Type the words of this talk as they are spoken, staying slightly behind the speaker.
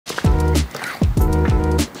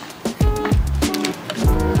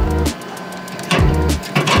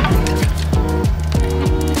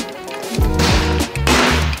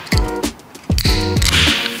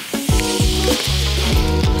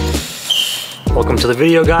Welcome to the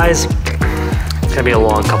video, guys. It's gonna be a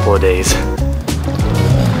long couple of days.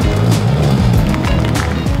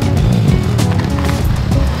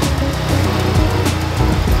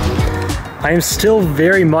 I am still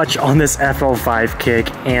very much on this FL5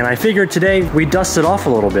 kick, and I figured today we dust it off a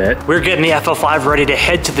little bit. We're getting the FL5 ready to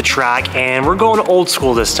head to the track, and we're going old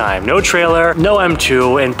school this time. No trailer, no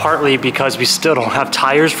M2, and partly because we still don't have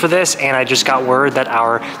tires for this, and I just got word that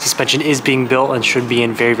our suspension is being built and should be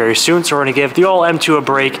in very, very soon, so we're gonna give the old M2 a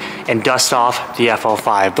break and dust off the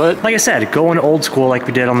FL5. But like I said, going old school like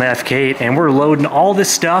we did on the FK8, and we're loading all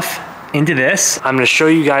this stuff into this. I'm gonna show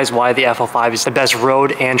you guys why the FL5 is the best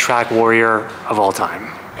road and track warrior of all time.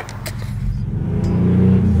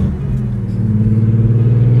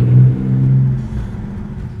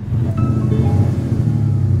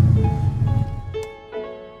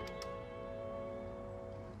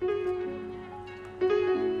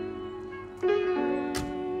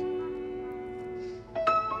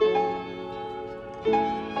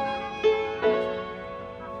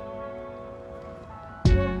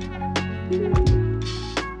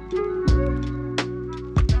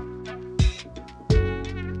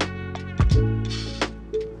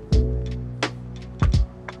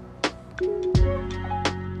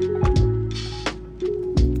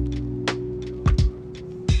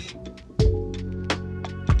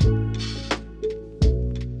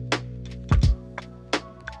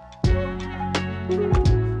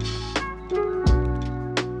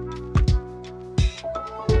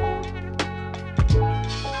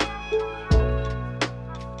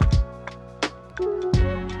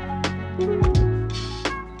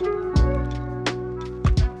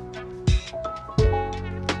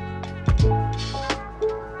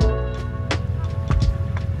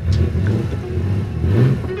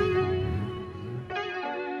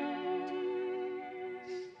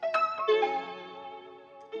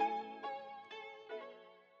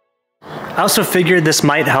 I also figured this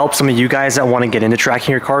might help some of you guys that want to get into tracking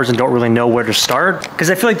your cars and don't really know where to start, because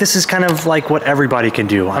I feel like this is kind of like what everybody can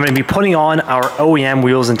do. I'm going to be putting on our OEM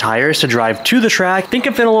wheels and tires to drive to the track. Think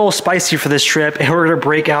of it a little spicy for this trip, and we're going to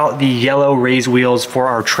break out the yellow raised wheels for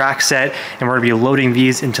our track set, and we're going to be loading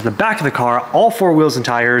these into the back of the car, all 4 wheels and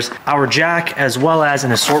tires, our jack, as well as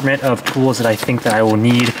an assortment of tools that I think that I will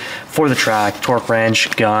need for the track: torque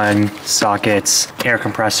wrench, gun, sockets, air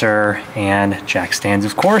compressor, and jack stands,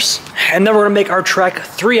 of course. And then we're gonna make our trek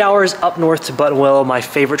 3 hours up north to Buttonwillow, my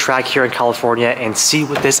favorite track here in California, and see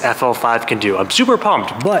what this FL5 can do. I'm super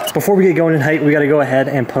pumped, but before we get going in height, we gotta go ahead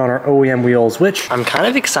and put on our OEM wheels, which I'm kind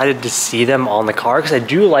of excited to see them on the car, because I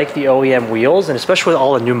do like the OEM wheels, and especially with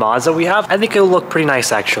all the new mods that we have, I think it'll look pretty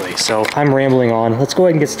nice actually. So I'm rambling on. Let's go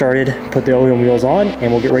ahead and get started, put the OEM wheels on, and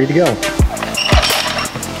we'll get ready to go.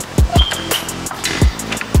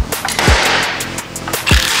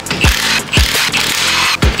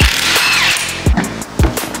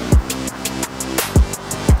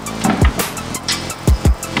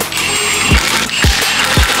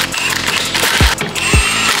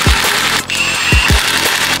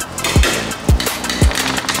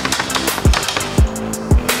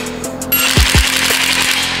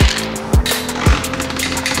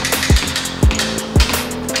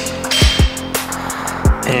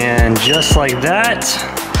 And just like that,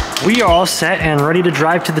 we are all set and ready to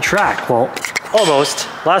drive to the track. Well, almost.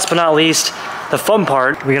 Last but not least, the fun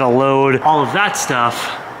part, we gotta load all of that stuff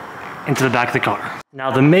into the back of the car.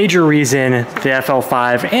 Now, the major reason the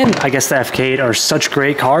FL5 and I guess the FK8 are such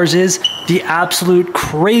great cars is the absolute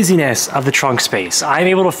craziness of the trunk space. I'm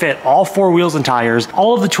able to fit all 4 wheels and tires,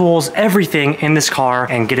 all of the tools, everything in this car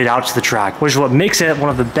and get it out to the track, which is what makes it one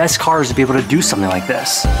of the best cars to be able to do something like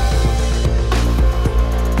this.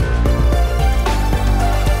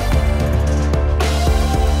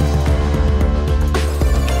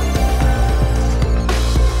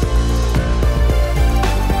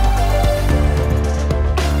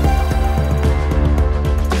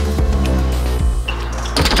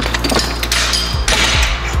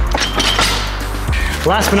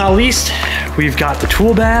 Last but not least, we've got the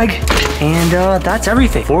tool bag, and that's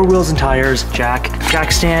everything. 4 wheels and tires, jack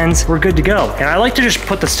stands, we're good to go. And I like to just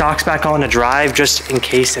put the stocks back on to drive just in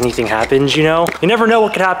case anything happens, you know? You never know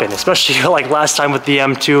what could happen, especially like last time with the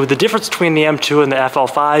M2. The difference between the M2 and the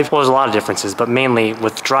FL5, well, there's a lot of differences, but mainly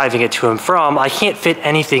with driving it to and from, I can't fit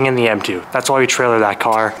anything in the M2. That's why we trailer that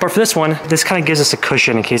car. But for this one, this kind of gives us a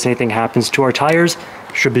cushion in case anything happens to our tires.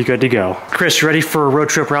 Should be good to go. Chris, you ready for road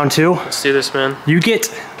trip round 2? Let's do this, man. You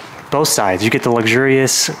get both sides. You get the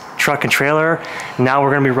luxurious truck and trailer. Now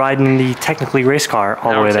we're gonna be riding the technically race car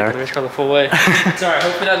all the way there. The race car the full way. It's all right,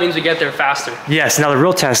 hopefully that means we get there faster. Yes, now the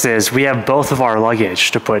real test is we have both of our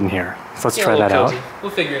luggage to put in here. So let's try that out.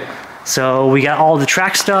 We'll figure it out. So we got all the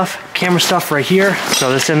track stuff, camera stuff right here.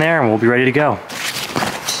 Throw this in there and we'll be ready to go.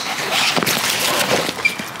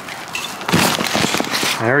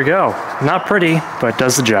 There we go. Not pretty, but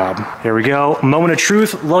does the job. Here we go. Moment of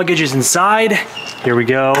truth. Luggage is inside. Here we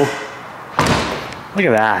go. Look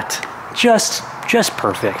at that. Just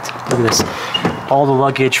perfect. Look at this. All the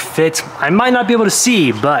luggage fits. I might not be able to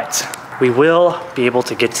see, but we will be able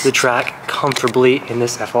to get to the track comfortably in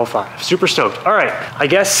this FL5. Super stoked. All right, I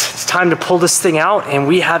guess it's time to pull this thing out, and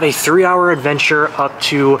we have a 3-hour adventure up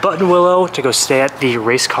to Buttonwillow to go stay at the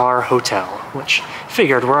race car hotel, which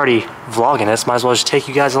figured we're already vlogging this, might as well just take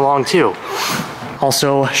you guys along too.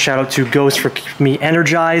 Also, shout out to Ghost for keeping me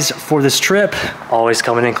energized for this trip. Always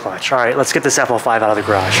coming in clutch. All right, let's get this FL5 out of the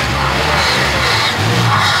garage.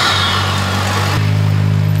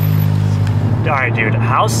 All right, dude,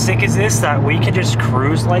 how sick is this that we can just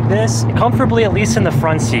cruise like this comfortably, at least in the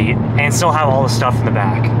front seat, and still have all the stuff in the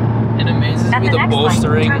back? It amazes me the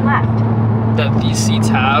bolstering that these seats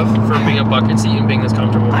have for being a bucket seat and being this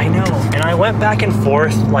comfortable. I know, and I went back and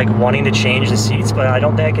forth like wanting to change the seats, but I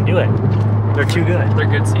don't think I can do it. They're too good. They're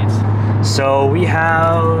good seats. So we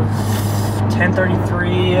have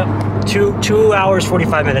 10:33, 2 hours,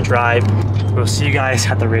 45-minute drive. We'll see you guys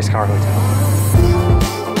at the race car hotel.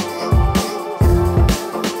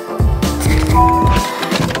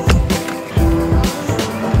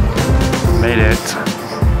 Made it.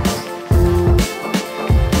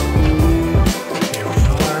 Here we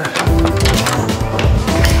are.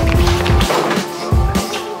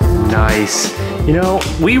 Nice. You know,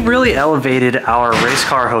 we really elevated our race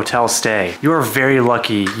car hotel stay. You are very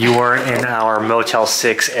lucky you were in our Motel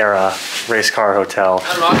 6 era race car hotel.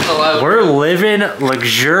 I'm not gonna lie. We're living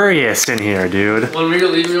luxurious in here, dude. When we were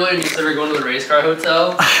leaving earlier and you said we were going to the race car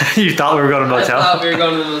hotel. You thought we were going to motel? I thought we were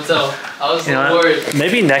going to the motel. I was so worried.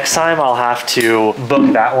 Maybe next time I'll have to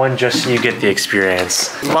book that one just so you get the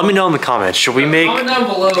experience. Let me know in the comments. Should we make... Comment down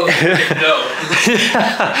below if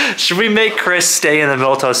no. Should we make Chris stay in the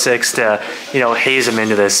Motel 6 to, you know, haze him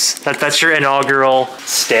into this? That's your inaugural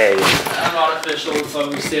stay. I'm not official,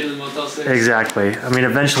 but we stayed in the Motel 6. Exactly. I mean,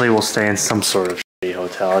 eventually we'll stay in some sort of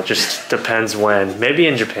hotel. It just depends when. Maybe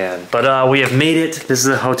in Japan. But we have made it. This is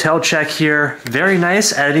a hotel check here. Very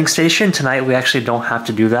nice editing station. Tonight we actually don't have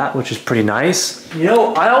to do that, which is pretty nice. You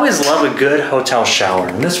know, I always love a good hotel shower,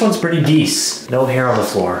 and this one's pretty decent. No hair on the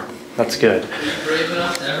floor. That's good. Are you brave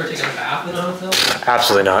enough to ever take a bath in a hotel?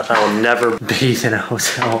 Absolutely not. I will never bathe in a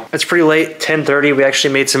hotel. It's pretty late, 10:30. We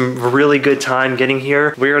actually made some really good time getting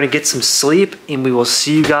here. We're gonna get some sleep, and we will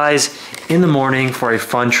see you guys in the morning for a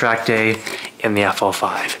fun track day in the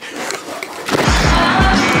FL5.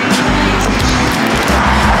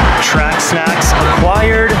 Track snacks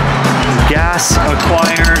acquired, gas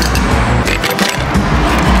acquired.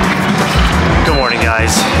 Good morning,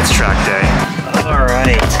 guys. It's track day. All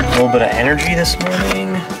right, a little bit of energy this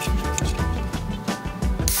morning.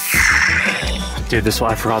 Dude, this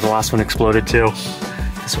one, I forgot the last one exploded too.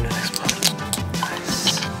 This one didn't explode.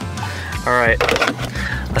 Nice. All right,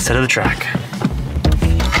 let's head to the track.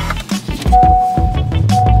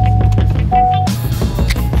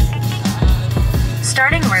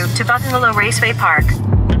 Starting route to Buttonwillow Raceway Park.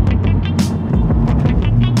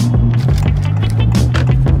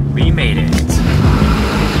 We made it.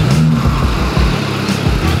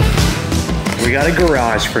 We got a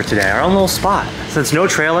garage for today, our own little spot. Since no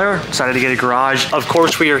trailer, decided to get a garage. Of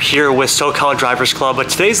course, we are here with SoCal Drivers Club, but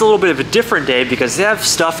today's a little bit of a different day because they have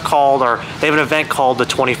stuff called, or they have an event called the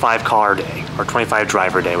 25 car day, or 25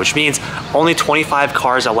 driver day, which means only 25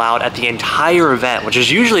 cars allowed at the entire event, which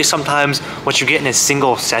is usually sometimes what you get in a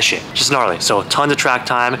single session. Just gnarly. So tons of track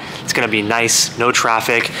time. It's gonna be nice, no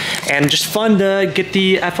traffic, and just fun to get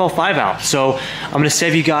the FL5 out. So I'm gonna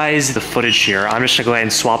save you guys the footage here. I'm just gonna go ahead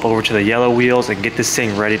and swap over to the yellow wheels and get this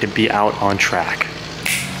thing ready to be out on track.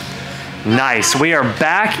 Nice, we are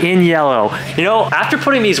back in yellow. You know, after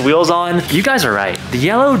putting these wheels on, you guys are right. The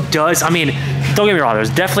yellow does, I mean, don't get me wrong,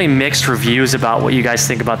 there's definitely mixed reviews about what you guys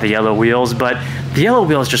think about the yellow wheels, but the yellow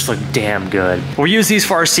wheels just look damn good. We used these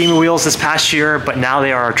for our SEMA wheels this past year, but now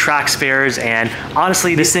they are our track spares, and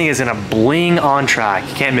honestly, this thing is gonna bling on track.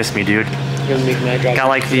 You can't miss me, dude. You're gonna make my drive. Got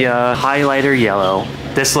like the highlighter yellow.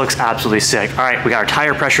 This looks absolutely sick. All right, we got our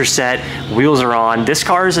tire pressure set, wheels are on. This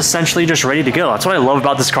car is essentially just ready to go. That's what I love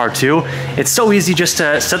about this car too. It's so easy just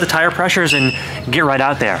to set the tire pressures and get right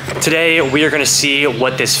out there. Today, we are gonna see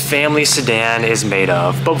what this family sedan is made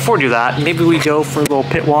of. But before we do that, maybe we go for a little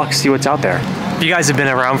pit walk, see what's out there. If you guys have been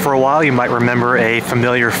around for a while, you might remember a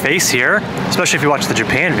familiar face here, especially if you watch the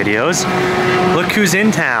Japan videos. Look who's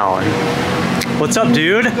in town. What's up,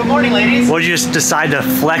 dude? Good morning, ladies. What did you just decide to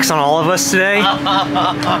flex on all of us today?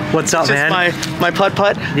 What's up, man? My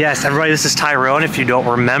putt-putt. Yes, everybody, this is Tyrone. If you don't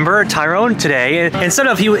remember, Tyrone today, instead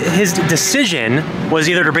of his decision was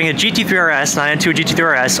either to bring a GT3 RS, 992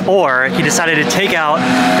 GT3 RS, or he decided to take out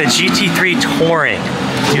the GT3 Touring.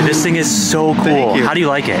 Dude, this thing is so cool. How do you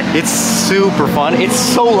like it? It's super fun. It's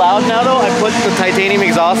so loud now, though. I put the titanium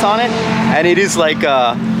exhaust on it, and it is like,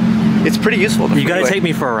 it's pretty useful. You gotta take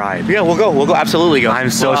me for a ride. Yeah, we'll go. We'll go. Absolutely go. I'm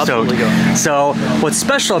so stoked. So, what's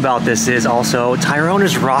special about this is also Tyrone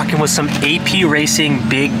is rocking with some AP Racing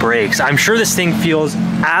big brakes. I'm sure this thing feels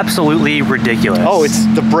absolutely ridiculous. Oh, it's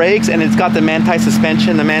the brakes, and it's got the Manti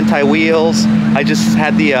suspension, the Manti wheels. I just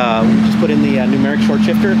had the just put in the numeric short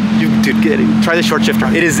shifter. Dude, get it. Try the short shifter.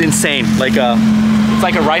 It is insane. Like it's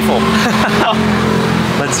like a rifle.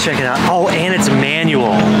 Let's check it out. Oh, and it's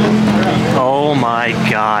manual. Oh my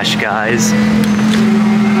gosh, guys.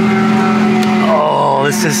 Oh,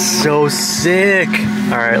 this is so sick.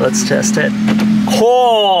 All right, let's test it.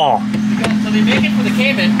 Oh! So they make it for the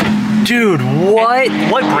Cayman. Dude, what?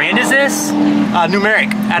 What brand is this?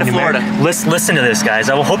 Numeric, out of Florida. Listen to this, guys.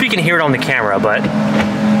 I hope you can hear it on the camera, but...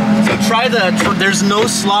 So try there's no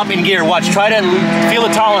slop in gear. Watch, try to feel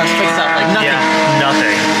the tolerance. Check this out, like nothing. Yeah,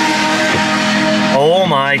 nothing. Oh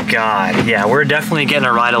my God. Yeah, we're definitely getting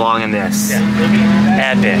a ride along in this.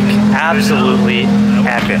 Epic. Absolutely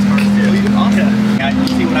epic. Yeah,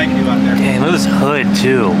 see what I can do out there. Dang, look at this hood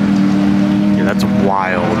too. Yeah, that's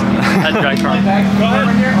wild.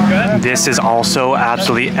 This is also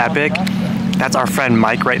absolutely epic. That's our friend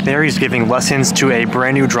Mike right there. He's giving lessons to a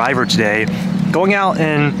brand new driver today. Going out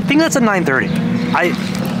and I think that's a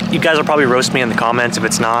 930. You guys will probably roast me in the comments if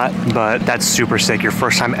it's not, but that's super sick. Your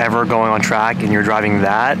first time ever going on track and you're driving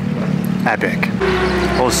that, epic.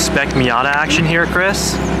 A little spec Miata action here,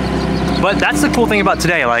 Chris. But that's the cool thing about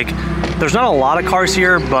today. Like, there's not a lot of cars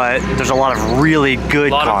here, but there's a lot of really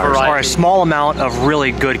good cars, or a small amount of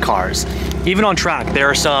really good cars. Even on track, there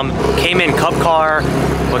are some Cayman Cup car,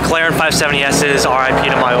 McLaren 570Ss, RIP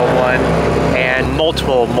to my old one, and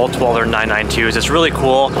multiple other 992s. It's really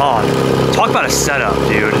cool. Oh, talk about a setup,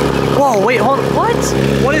 dude. Whoa, wait, hold on, what?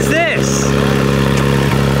 What is this?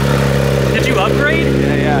 Did you upgrade?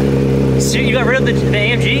 Yeah. So you got rid of the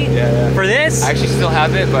AMG? Yeah. For this? I actually still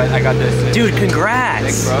have it, but I got this. Dude,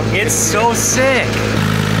 congrats. Thanks, bro. It's so sick.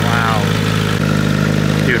 Wow.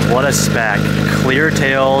 Dude, what a spec. Clear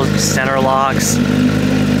tails, center locks,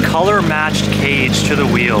 color matched cage to the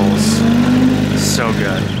wheels. So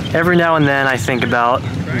good. Every now and then I think about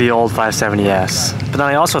the old 570S, but then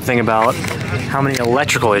I also think about how many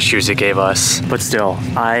electrical issues it gave us. But still,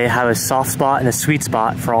 I have a soft spot and a sweet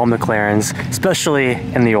spot for all McLarens, especially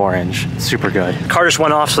in the orange. Super good. Car just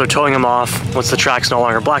went off, so they're towing them off. Once the track's no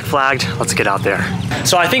longer black flagged, let's get out there.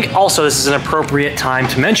 So I think also this is an appropriate time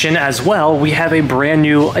to mention as well, we have a brand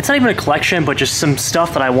new, it's not even a collection, but just some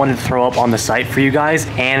stuff that I wanted to throw up on the site for you guys.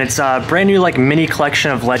 And it's a brand new like mini collection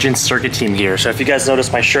of Legends Circuit Team gear. So if you guys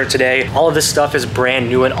noticed my shirt today, all of this stuff is brand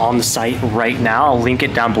new and on the site right now. I'll link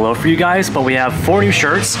it down below for you guys, but we have 4 new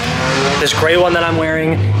shirts. This gray one that I'm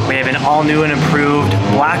wearing, we have an all new and improved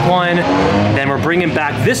black one. Then we're bringing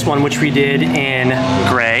back this one, which we did in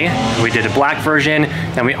gray. We did a black version,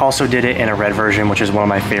 and we also did it in a red version, which is one of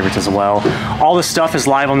my favorites as well. All this stuff is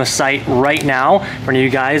live on the site right now. For any of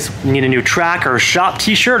you guys need a new track or shop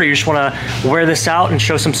t-shirt, or you just wanna wear this out and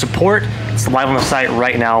show some support, it's live on the site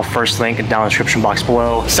right now. First link down in the description box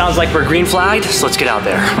below. Sounds like we're green flagged, so let's get out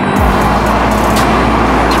there.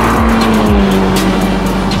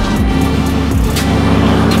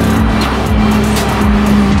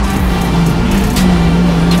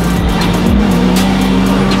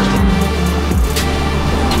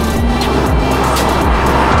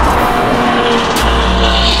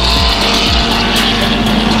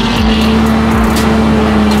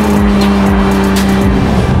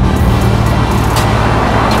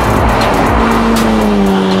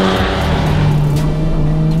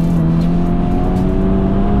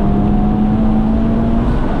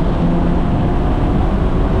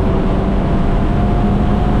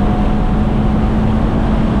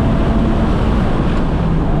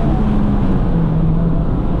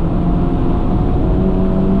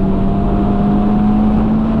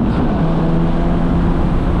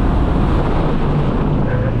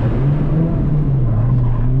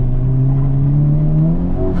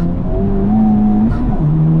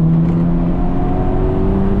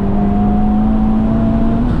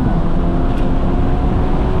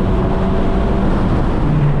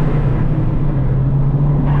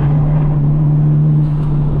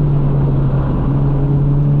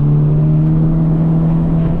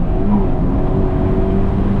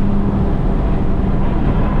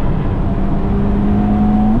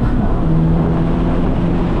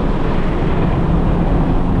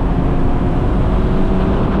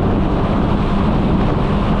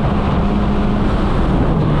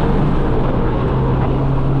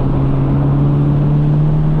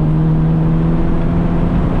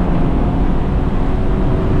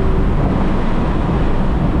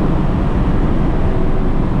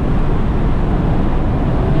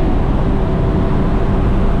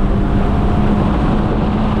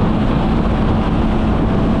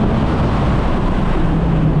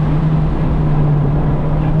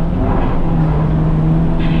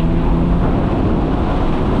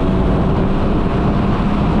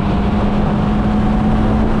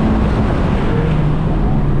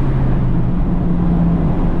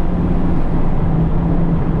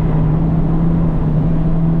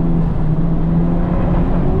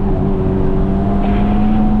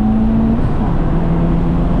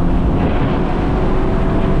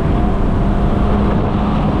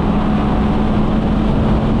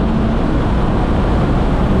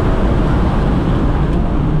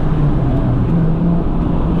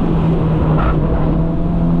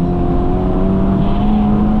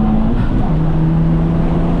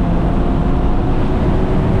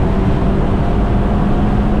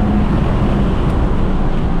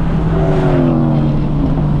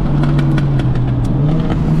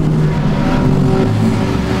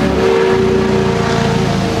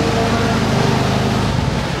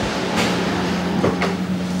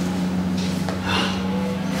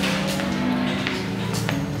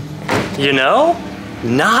 you know,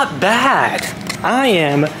 not bad. I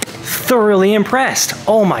am thoroughly impressed.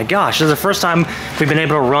 Oh my gosh, this is the first time we've been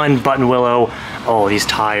able to run button willow. Oh, these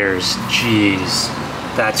tires, jeez,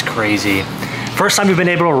 that's crazy. First time we've been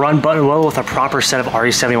able to run button willow with a proper set of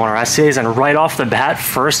RE71RSs, and right off the bat,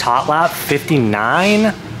 first hot lap,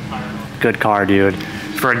 59. Good car, dude.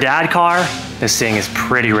 For a dad car, this thing is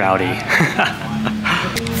pretty rowdy.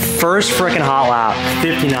 First frickin' hot lap,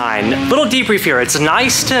 59. Little debrief here. It's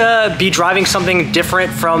nice to be driving something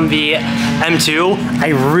different from the M2. I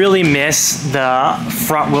really miss the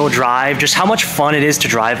front wheel drive, just how much fun it is to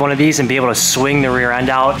drive one of these and be able to swing the rear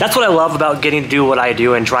end out. That's what I love about getting to do what I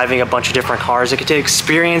do and driving a bunch of different cars. I get to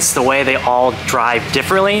experience the way they all drive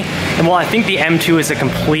differently. And while I think the M2 is a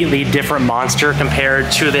completely different monster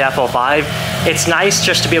compared to the FL5, it's nice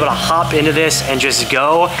just to be able to hop into this and just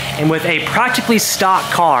go. And with a practically stock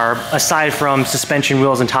car, aside from suspension,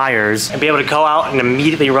 wheels, and tires, and be able to go out and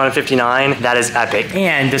immediately run a 59, that is epic.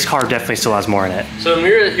 And this car definitely still has more in it. So when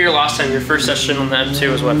we were here last time, your first session on the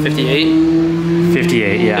M2 was what, 58?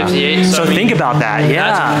 58, yeah. 58. So I mean, think about that,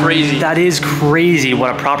 yeah. That's crazy. That is crazy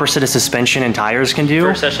what a proper set of suspension and tires can do.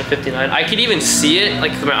 First session 59. I could even see it,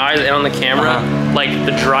 like with my eyes and on the camera, like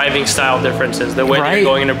the driving style differences, the way that you're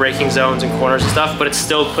going into braking zones and corners and stuff, but it's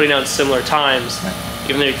still putting out similar times,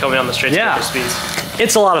 even though you're coming on the straight speeds.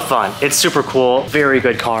 It's a lot of fun. It's super cool. Very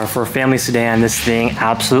good car for a family sedan. This thing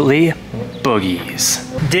absolutely boogies.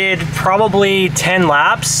 Did probably 10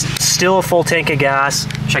 laps, still a full tank of gas.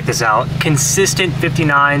 Check this out. Consistent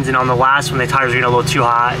 59s, and on the last one, the tires were getting a little too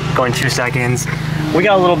hot, going 2 seconds. We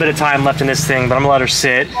got a little bit of time left in this thing, but I'm gonna let her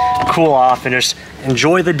sit, cool off, and just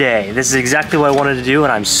enjoy the day. This is exactly what I wanted to do,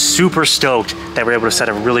 and I'm super stoked that we're able to set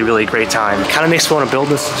a really, really great time. Kind of makes me want to build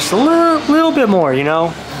this just a little bit more, you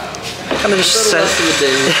know? Kind of just set.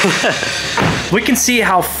 We can see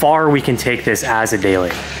how far we can take this as a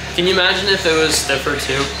daily. Can you imagine if it was stiffer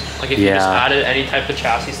too? Like if you just added any type of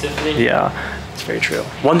chassis stiffening? Yeah, it's very true.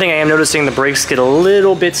 One thing I am noticing, the brakes get a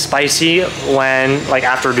little bit spicy when, like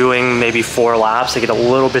after doing maybe 4 laps, they get a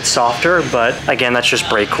little bit softer, but again, that's just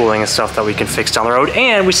brake cooling and stuff that we can fix down the road.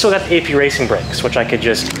 And we still got the AP racing brakes, which I could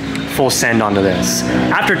just full send onto this.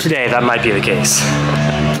 After today, that might be the case.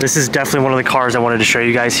 This is definitely one of the cars I wanted to show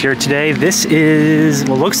you guys here today. This is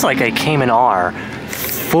what looks like a Cayman R.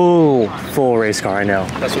 Full race car, I know.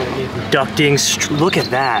 That's what we need. Ducting, look at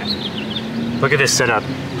that. Look at this setup.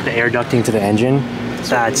 The air ducting to the engine.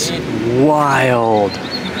 That's wild.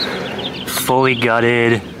 Fully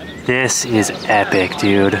gutted. This is epic,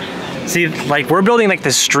 dude. See, like we're building like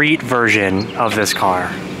the street version of this car.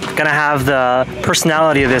 Gonna have the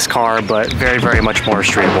personality of this car, but very, very much more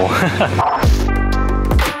streetable.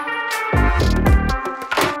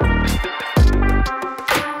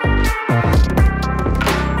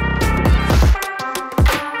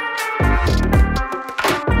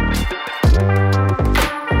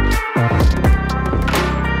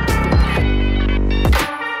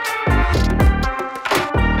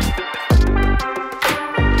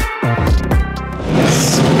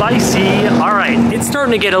 Spicy. All right, it's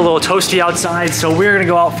starting to get a little toasty outside, so we're gonna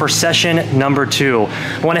go out for session number 2.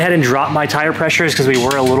 I went ahead and dropped my tire pressures because we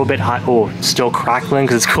were a little bit hot. Oh, still crackling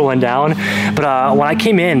because it's cooling down. But when I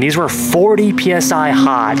came in, these were 40 PSI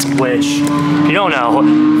hot, which, if you don't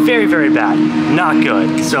know, very, very bad. Not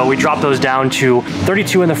good. So we dropped those down to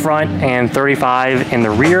 32 in the front and 35 in the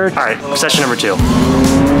rear. All right, session number 2.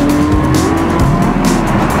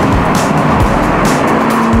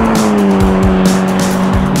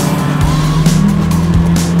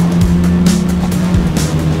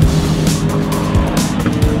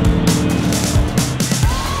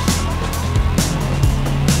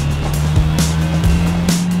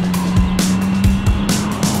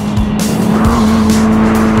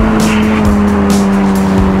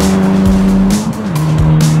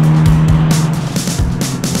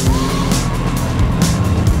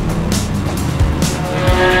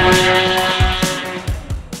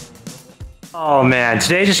 Oh man,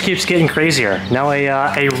 today just keeps getting crazier. Now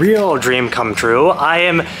a real dream come true. I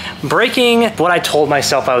am breaking what I told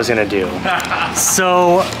myself I was gonna do.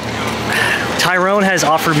 So, Tyrone has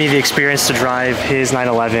offered me the experience to drive his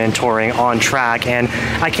 911 touring on track, and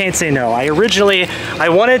I can't say no. I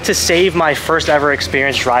wanted to save my first ever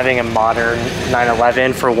experience driving a modern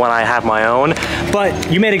 911 for when I have my own,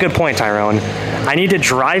 but you made a good point, Tyrone. I need to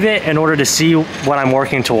drive it in order to see what I'm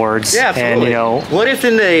working towards. Yeah, absolutely. And, you know, what if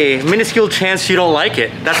in the minuscule chance you don't like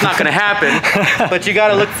it? That's not gonna happen, but you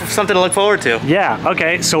gotta look for something to look forward to. Yeah,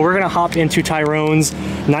 okay, so we're gonna hop into Tyrone's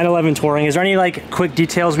 911 touring. Is there any like quick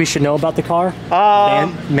details we should know about the car?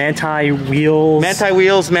 Manti wheels. Manti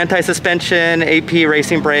wheels, Manti suspension, AP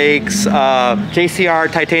racing brakes,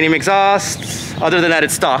 JCR titanium exhaust. Other than that,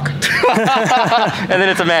 it's stock. And then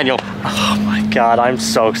it's a manual. Oh my God, I'm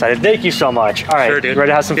so excited. Thank you so much. All right, sure, dude. Ready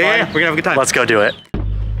to have some fun? Yeah, we're gonna have a good time. Let's go do it.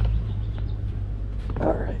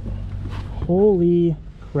 All right. Holy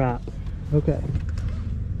crap. Okay.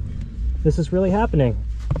 This is really happening.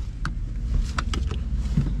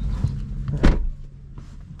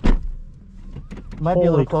 Might be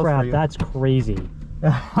a little close crap, for you. that's crazy.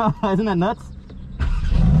 Isn't that nuts?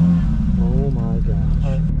 Oh my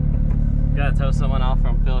gosh. Gotta tow someone off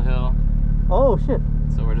from Phil Hill, Oh shit.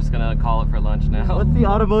 so we're just gonna call it for lunch now. What's the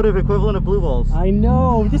automotive equivalent of blue balls? I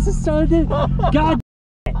know, this is so... God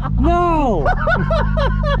it. No!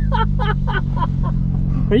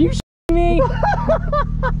 Are you shitting me?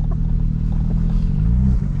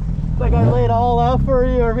 It's like I lay it all out for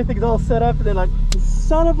you, everything's all set up, and then like...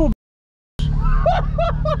 Son of a...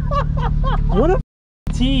 What a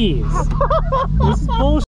tease. This is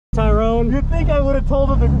bullshit, Tyrone. You'd think I would have told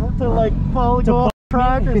him to like follow, go off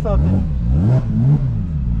track or something.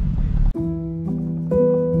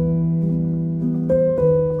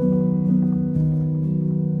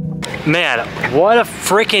 Man, what a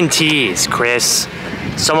freaking tease, Chris.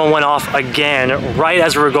 Someone went off again right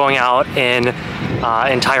as we were going out in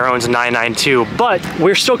Tyrone's 992, but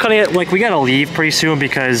we're still cutting it. Like, we gotta leave pretty soon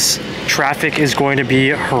because traffic is going to be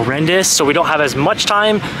horrendous, so we don't have as much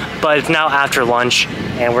time, but it's now after lunch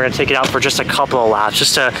and we're gonna take it out for just a couple of laps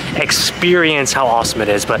just to experience how awesome it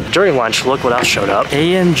is. But during lunch, look what else showed up.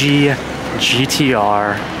 AMG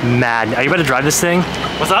GTR Mad. Are you about to drive this thing?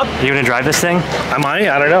 What's up? Are you gonna drive this thing? I might.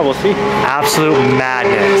 I don't know. We'll see. Absolute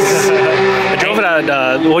madness. I drove it at,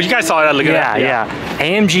 well, you guys saw it at Laguna. Yeah.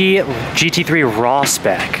 AMG GT3 raw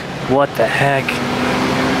spec. What the heck?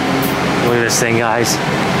 Look at this thing, guys.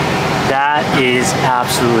 That is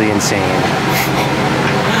absolutely insane.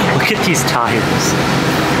 Look at these tires.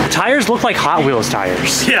 The tires look like Hot Wheels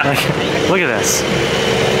tires. Yeah. Like, look at this.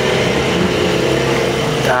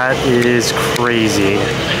 That is crazy.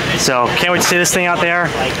 So, can't wait to see this thing out there.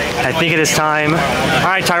 I think it is time. All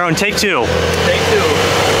right, Tyrone, take two. Take two.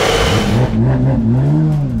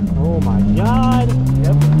 Oh my God.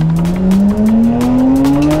 Yep.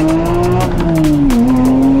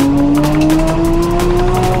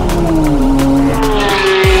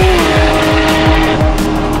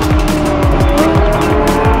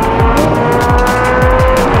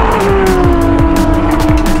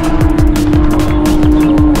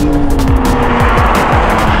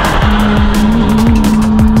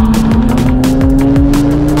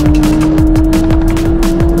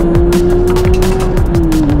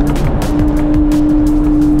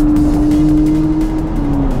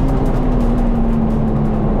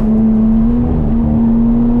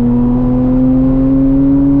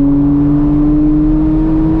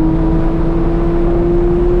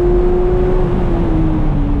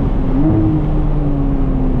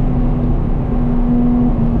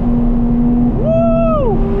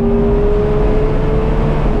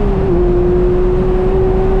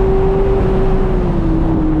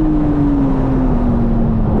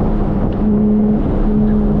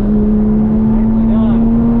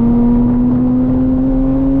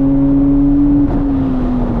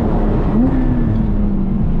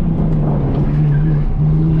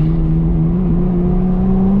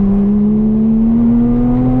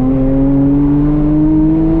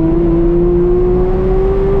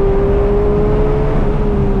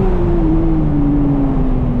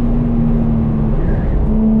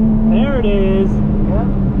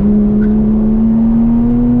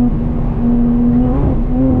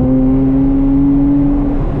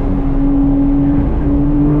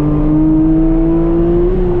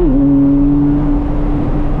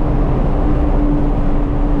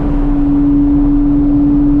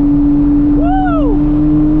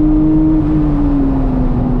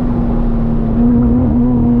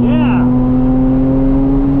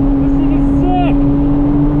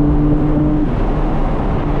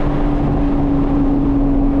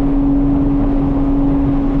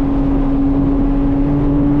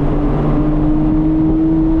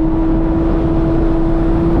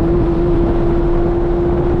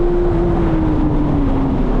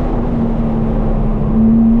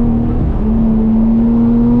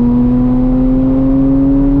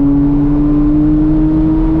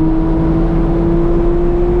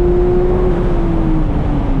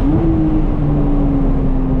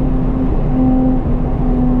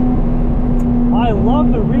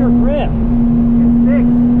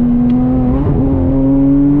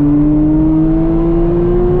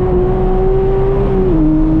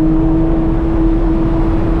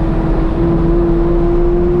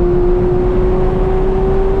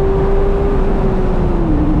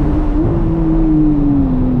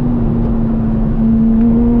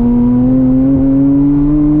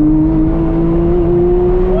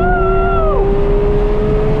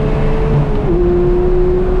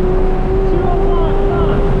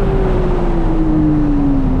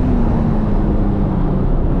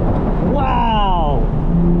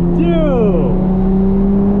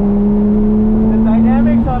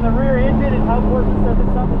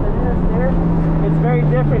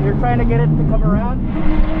 trying to get it to come around.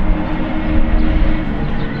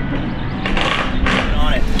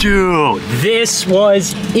 On it. Dude, this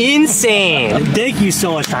was insane. Thank you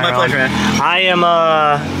so much, Tyrone. My pleasure, man. I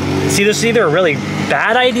am, see, this is either a really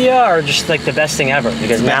bad idea or just like the best thing ever,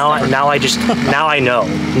 because now I know.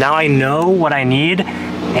 Now I know what I need,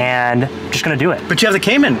 and I'm just gonna do it. But you have the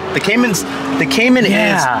Cayman. The Cayman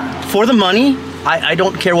is, for the money, I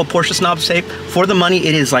don't care what Porsche snobs say, for the money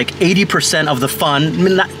it is like 80% of the fun,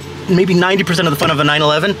 maybe 90% of the fun of a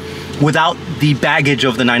 911 without the baggage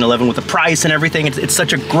of the 911, with the price and everything. It's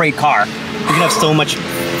such a great car. You can have so much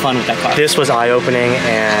fun with that car. This was eye-opening,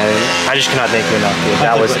 and I just cannot thank you enough, dude.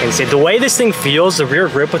 That was insane. The way this thing feels, the rear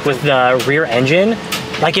grip with the rear engine,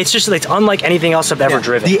 like it's unlike anything else I've ever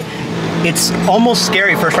driven. It's almost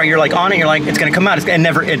scary first, right? You're like on it, you're like, it's gonna come out, it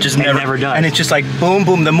just never does. And it's just like boom,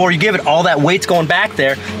 boom. The more you give it, all that weight's going back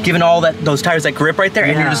there, giving all those tires that grip right there,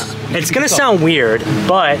 and you're just. It's gonna sound weird,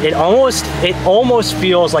 but it almost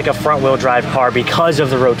feels like a front-wheel drive car because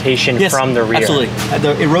of the rotation from the rear. Absolutely,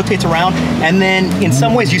 it rotates around, and then in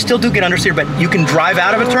some ways you still do get understeer, but you can drive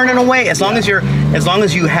out of a turn in a way as long as you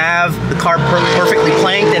have the car perfectly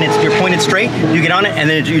planked and you're pointed straight. You get on it, and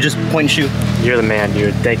then you just point and shoot. You're the man,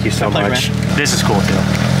 dude. Thank you so much. This is cool too.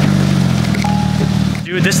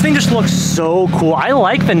 Dude, this thing just looks so cool. I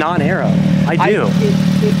like the non-aero. I do.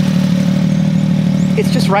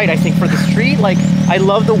 It's just right, I think, for the street. Like, I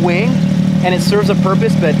love the wing, and it serves a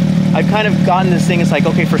purpose, but I've kind of gotten this thing, it's like,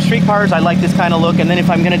 okay, for street cars, I like this kind of look, and then if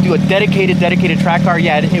I'm gonna do a dedicated track car,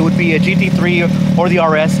 yeah, it would be a GT3 or the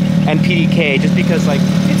RS and PDK, just because, like,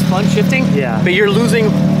 it's fun shifting, but you're losing,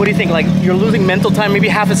 what do you think, like, you're losing mental time, maybe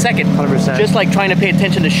half a second. 100%. Just like trying to pay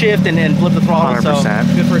attention to shift and flip the throttle. 100%.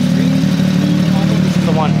 So, good for a street. This is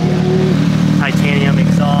the one. Titanium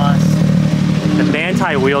exhaust. The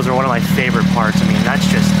Manti wheels are one of my favorite parts. I mean, that's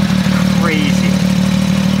just crazy.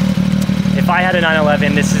 If I had a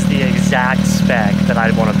 911, this is the exact spec that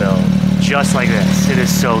I'd want to build. Just like this. It is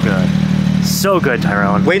so good. So good,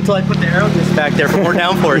 Tyrone. Wait until I put the aero disc back there for more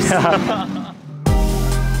downforce.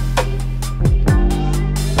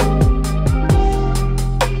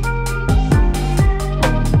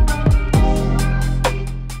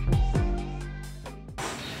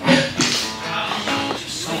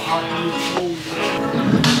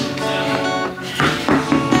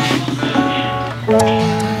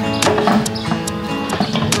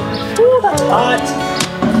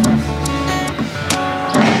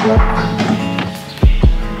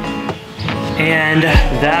 And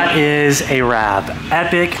that is a wrap.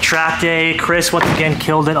 Epic track day. Chris once again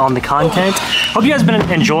killed it on the content. Hope you guys have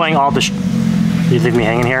been enjoying all the. You leave me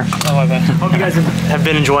hanging here? Oh, my bad. Hope you guys have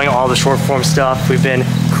been enjoying all the short form stuff. We've been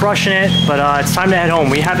crushing it, but it's time to head home.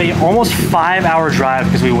 We have a almost 5-hour drive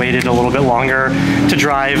because we waited a little bit longer to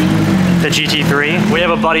drive the GT3. We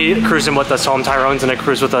have a buddy cruising with us home. Tyrone's gonna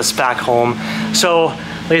cruise with us back home. So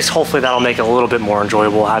at least hopefully that'll make it a little bit more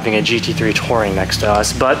enjoyable having a GT3 touring next to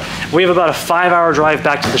us. But we have about a 5-hour drive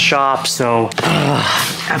back to the shop. So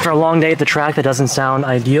after a long day at the track, that doesn't sound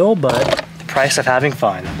ideal, but the price of having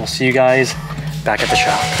fun. We'll see you guys back at the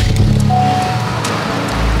shop.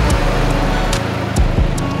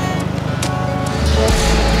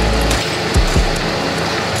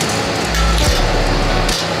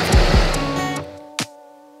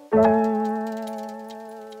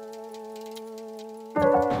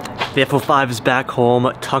 The FL5 is back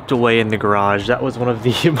home, tucked away in the garage. That was one of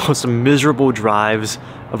the most miserable drives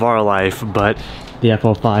of our life, but the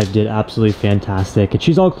FL5 did absolutely fantastic. And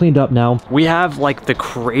she's all cleaned up now. We have like the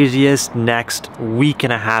craziest next week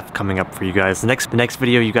and a half coming up for you guys. The next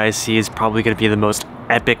video you guys see is probably gonna be the most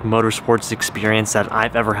epic motorsports experience that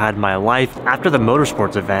I've ever had in my life. After the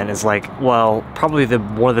motorsports event is like, well, probably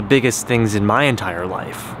one of the biggest things in my entire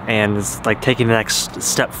life. And it's like taking the next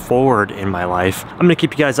step forward in my life. I'm gonna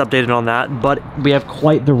keep you guys updated on that, but we have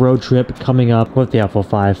quite the road trip coming up with the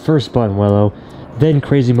FL5. First Buttonwillow, then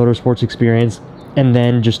crazy motorsports experience, and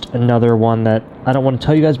then just another one that I don't want to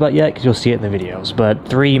tell you guys about yet because you'll see it in the videos, but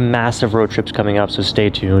 3 massive road trips coming up, so stay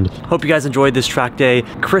tuned. Hope you guys enjoyed this track day.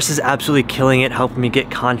 Chris is absolutely killing it, helping me get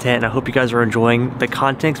content, and I hope you guys are enjoying the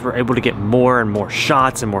content because we're able to get more and more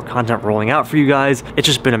shots and more content rolling out for you guys. It's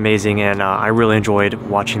just been amazing, and I really enjoyed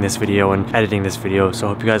watching this video and editing this video, so I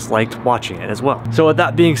hope you guys liked watching it as well. So with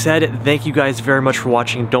that being said, thank you guys very much for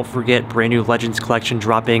watching. Don't forget, brand new Legends collection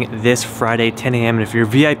dropping this Friday, 10 a.m. And if you're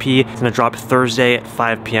VIP, it's gonna drop Thursday at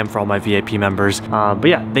 5 p.m. for all my VIP members. But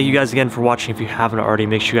yeah, thank you guys again for watching. If you haven't already,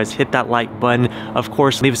 make sure you guys hit that like button. Of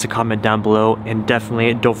course, leave us a comment down below, and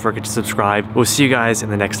definitely don't forget to subscribe. We'll see you guys in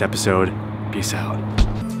the next episode. Peace out.